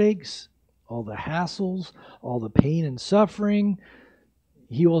heartaches, all the hassles, all the pain and suffering,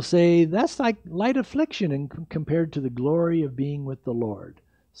 he will say, that's like light affliction compared to the glory of being with the Lord.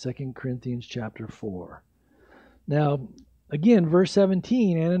 2 Corinthians chapter 4. Now, again, verse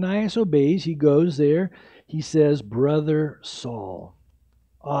 17, Ananias obeys. He goes there. He says, Brother Saul.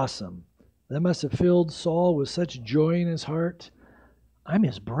 Awesome. That must have filled Saul with such joy in his heart. I'm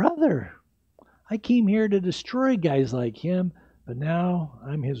his brother. I came here to destroy guys like him, but now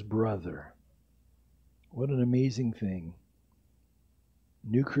I'm his brother. What an amazing thing.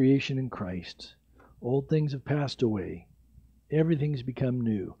 New creation in Christ. Old things have passed away. Everything's become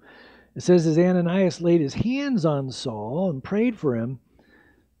new. It says, as Ananias laid his hands on Saul and prayed for him,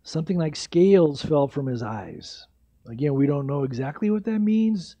 something like scales fell from his eyes. Again, we don't know exactly what that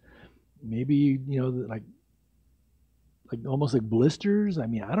means. Maybe, you know, like almost like blisters. I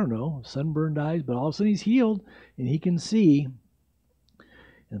mean, I don't know, sunburned eyes, but all of a sudden he's healed and he can see.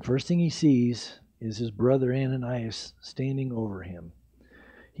 And the first thing he sees is his brother Ananias standing over him.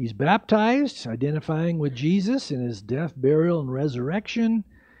 He's baptized, identifying with Jesus in his death, burial, and resurrection.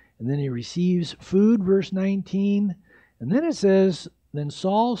 And then he receives food, verse 19. And then it says, then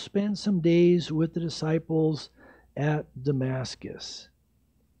Saul spent some days with the disciples at Damascus.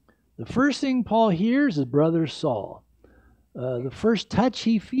 The first thing Paul hears is brother Saul. The first touch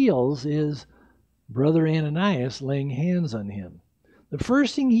he feels is brother Ananias laying hands on him. The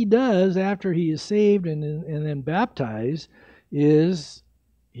first thing he does after he is saved and then baptized is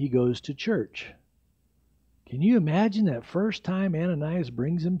he goes to church. Can you imagine that first time Ananias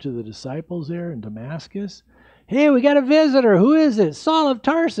brings him to the disciples there in Damascus? Hey, we got a visitor. Who is it? Saul of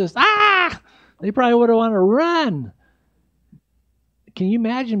Tarsus. Ah! They probably would have wanted to run. Can you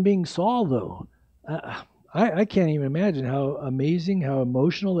imagine being Saul, though? I can't even imagine how amazing, how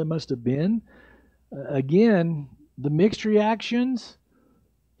emotional it must have been. Again, the mixed reactions.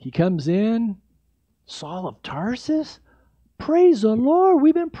 He comes in, Saul of Tarsus? Praise the Lord,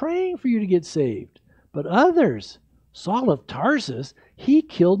 we've been praying for you to get saved. But others, Saul of Tarsus, he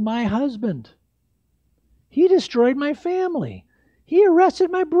killed my husband. He destroyed my family. He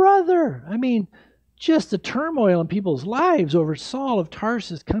arrested my brother. I mean, just the turmoil in people's lives over Saul of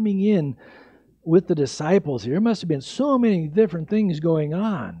Tarsus coming in with the disciples here. There must have been so many different things going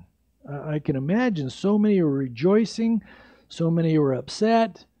on. I can imagine so many were rejoicing, so many were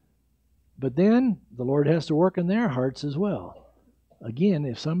upset. But then the Lord has to work in their hearts as well. Again,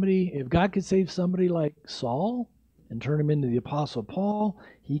 if God could save somebody like Saul and turn him into the Apostle Paul,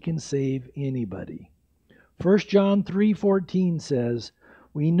 he can save anybody. 1 John 3:14 says,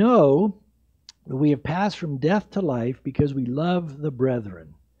 "We know that we have passed from death to life because we love the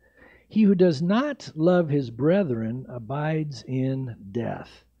brethren. He who does not love his brethren abides in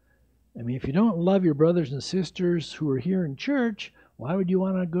death." I mean, if you don't love your brothers and sisters who are here in church, why would you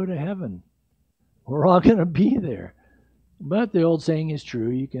want to go to heaven? We're all going to be there. But the old saying is true.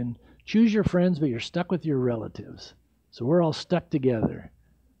 You can choose your friends, but you're stuck with your relatives. So we're all stuck together.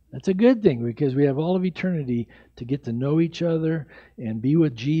 That's a good thing because we have all of eternity to get to know each other and be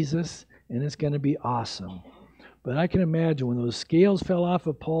with Jesus, and it's going to be awesome. But I can imagine when those scales fell off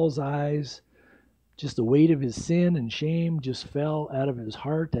of Paul's eyes, just the weight of his sin and shame just fell out of his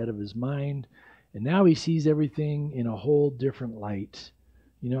heart, out of his mind, and now he sees everything in a whole different light.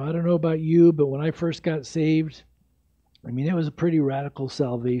 You know, I don't know about you, but when I first got saved, I mean, it was a pretty radical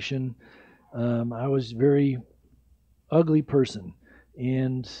salvation. I was a very ugly person.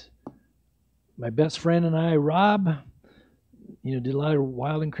 And my best friend and I, Rob, did a lot of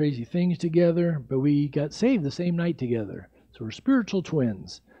wild and crazy things together, but we got saved the same night together. So we're spiritual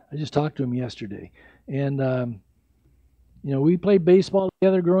twins. I just talked to him yesterday. And, we played baseball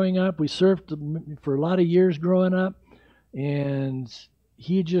together growing up. We surfed for a lot of years growing up. And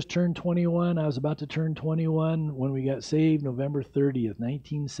he had just turned 21. I was about to turn 21 when we got saved, November 30th,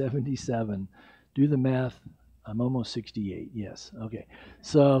 1977. Do the math. I'm almost 68. Yes. Okay.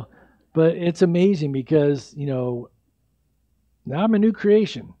 So, but it's amazing because, now I'm a new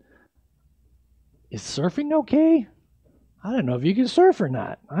creation. Is surfing okay? I don't know if you can surf or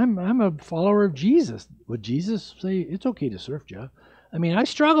not. I'm a follower of Jesus. Would Jesus say it's okay to surf, Jeff? I mean, I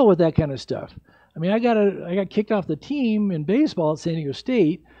struggle with that kind of stuff. I mean, I got kicked off the team in baseball at San Diego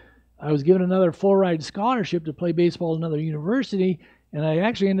State. I was given another full-ride scholarship to play baseball at another university, and I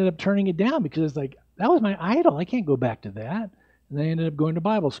actually ended up turning it down because it's like, that was my idol. I can't go back to that. And I ended up going to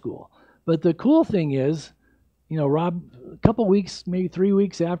Bible school. But the cool thing is, Rob, a couple weeks, maybe 3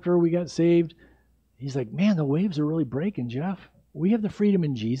 weeks after we got saved, he's like, man, the waves are really breaking, Jeff. We have the freedom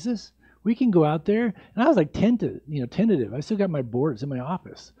in Jesus. We can go out there. And I was like tentative. I still got my boards in my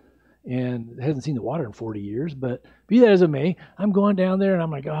office. And hasn't seen the water in 40 years, but be that as it may, I'm going down there and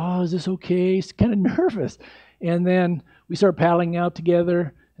I'm like, oh, is this okay? It's kind of nervous. And then we start paddling out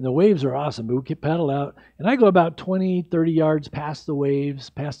together, and the waves are awesome, but we can paddle out. And I go about 20, 30 yards past the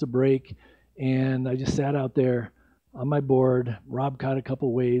waves, past the break, and I just sat out there on my board. Rob caught a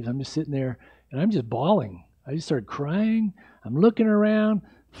couple waves. I'm just sitting there, and I'm just bawling. I just started crying. I'm looking around.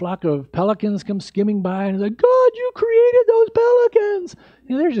 Flock of pelicans come skimming by, and it's like, God, you created those pelicans.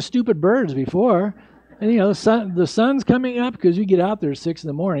 They're just stupid birds before. And the sun's coming up because you get out there at 6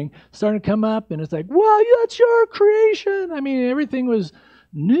 a.m, starting to come up, and it's like, wow, that's your creation. I mean, everything was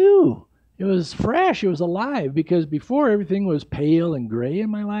new. It was fresh. It was alive, because before everything was pale and gray in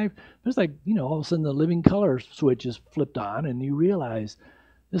my life. It was like, all of a sudden the living color switch is flipped on, and you realize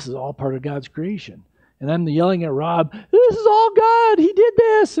this is all part of God's creation. And I'm yelling at Rob, this is all God. He did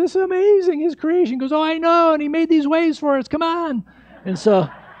this. This is amazing. His creation. He goes, oh, I know. And he made these waves for us. Come on. And so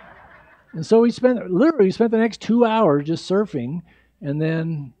we spent the next 2 hours just surfing. And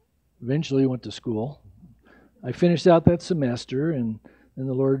then eventually went to school. I finished out that semester, and then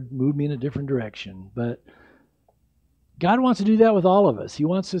the Lord moved me in a different direction. But God wants to do that with all of us. He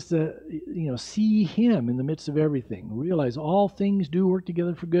wants us to, see Him in the midst of everything. Realize all things do work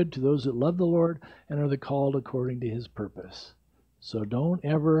together for good to those that love the Lord and are the called according to His purpose. So don't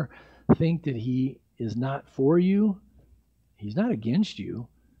ever think that he is not for you. He's not against you.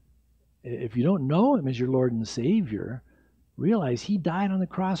 If you don't know him as your Lord and Savior, realize he died on the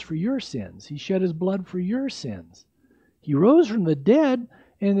cross for your sins. He shed his blood for your sins. He rose from the dead,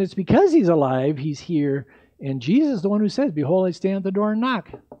 and it's because he's alive, he's here. And Jesus is the one who says, behold, I stand at the door and knock.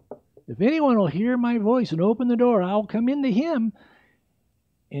 If anyone will hear my voice and open the door, I'll come into him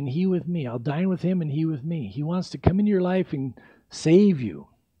and he with me. I'll dine with him and he with me. He wants to come into your life and save you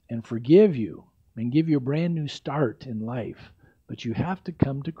and forgive you and give you a brand new start in life. But you have to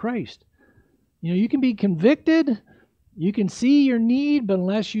come to Christ. You know, you can be convicted, you can see your need, but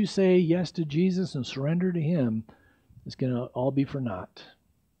unless you say yes to Jesus and surrender to him, it's going to all be for naught.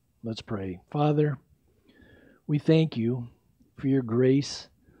 Let's pray. Father, we thank you for your grace,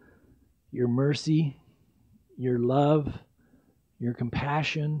 your mercy, your love, your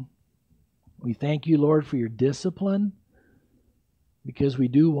compassion. We thank you, Lord, for your discipline, because we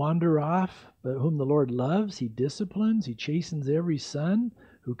do wander off, but whom the Lord loves, he disciplines, he chastens every son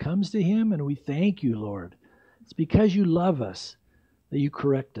who comes to him, and we thank you, Lord. It's because you love us that you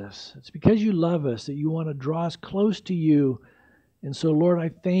correct us. It's because you love us that you want to draw us close to you. And so, Lord, I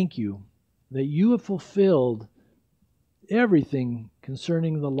thank you that you have fulfilled everything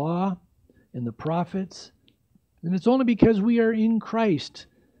concerning the law and the prophets. And it's only because we are in Christ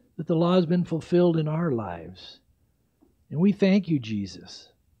that the law has been fulfilled in our lives. And we thank you, Jesus,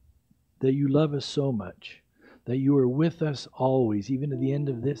 that you love us so much, that you are with us always, even to the end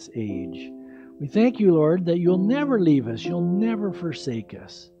of this age. We thank you, Lord, that you'll never leave us. You'll never forsake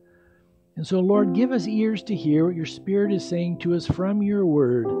us. And so, Lord, give us ears to hear what your Spirit is saying to us from your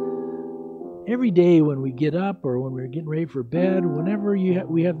word. Every day when we get up or when we're getting ready for bed, whenever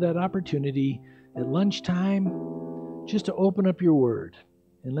we have that opportunity at lunchtime, just to open up your word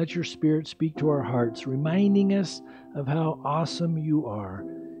and let your Spirit speak to our hearts, reminding us of how awesome you are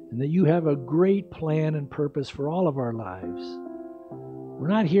and that you have a great plan and purpose for all of our lives. We're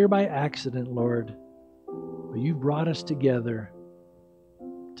not here by accident, Lord, but you've brought us together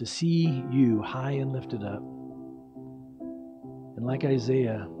to see you high and lifted up. And like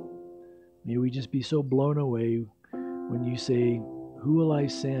Isaiah, may we just be so blown away when you say, who will I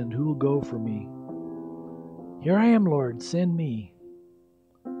send? Who will go for me? Here I am, Lord, send me.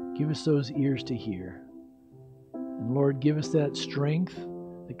 Give us those ears to hear. And Lord, give us that strength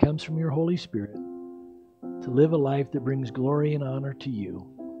that comes from your Holy Spirit to live a life that brings glory and honor to you.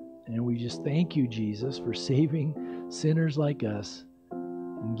 And we just thank you, Jesus, for saving sinners like us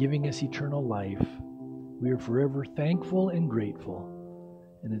and giving us eternal life. We are forever thankful and grateful.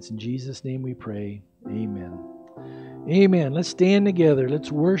 And it's in Jesus' name we pray. Amen. Amen. Let's stand together.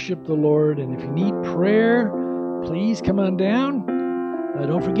 Let's worship the Lord. And if you need prayer, please come on down.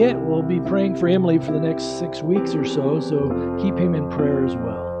 Don't forget, we'll be praying for Emily for the next 6 weeks or so keep him in prayer as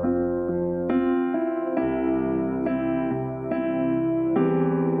well.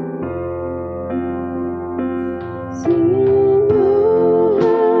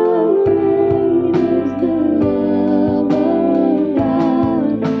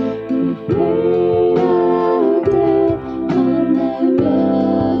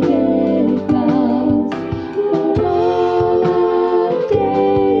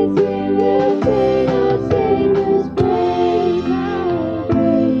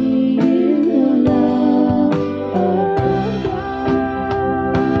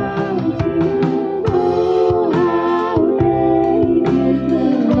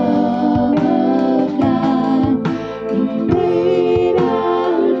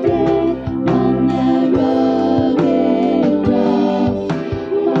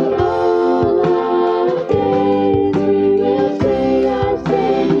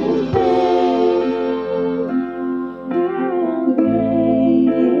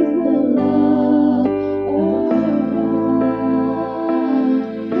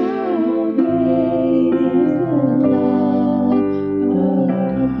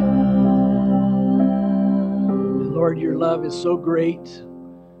 Is so great.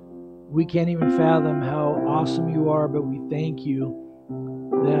 We can't even fathom how awesome you are, but we thank you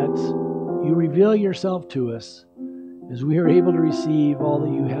that you reveal yourself to us as we are able to receive all that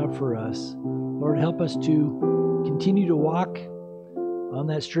you have for us. Lord, help us to continue to walk on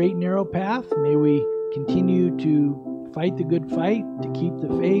that straight and narrow path. May we continue to fight the good fight, to keep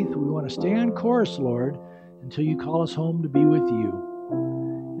the faith. We want to stay on course, Lord, until you call us home to be with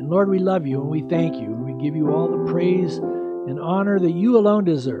you. And Lord, we love you and we thank you and we give you all the praise and honor that you alone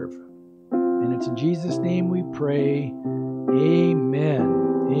deserve. And it's in Jesus' name we pray.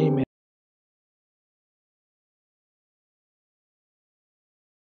 Amen. Amen.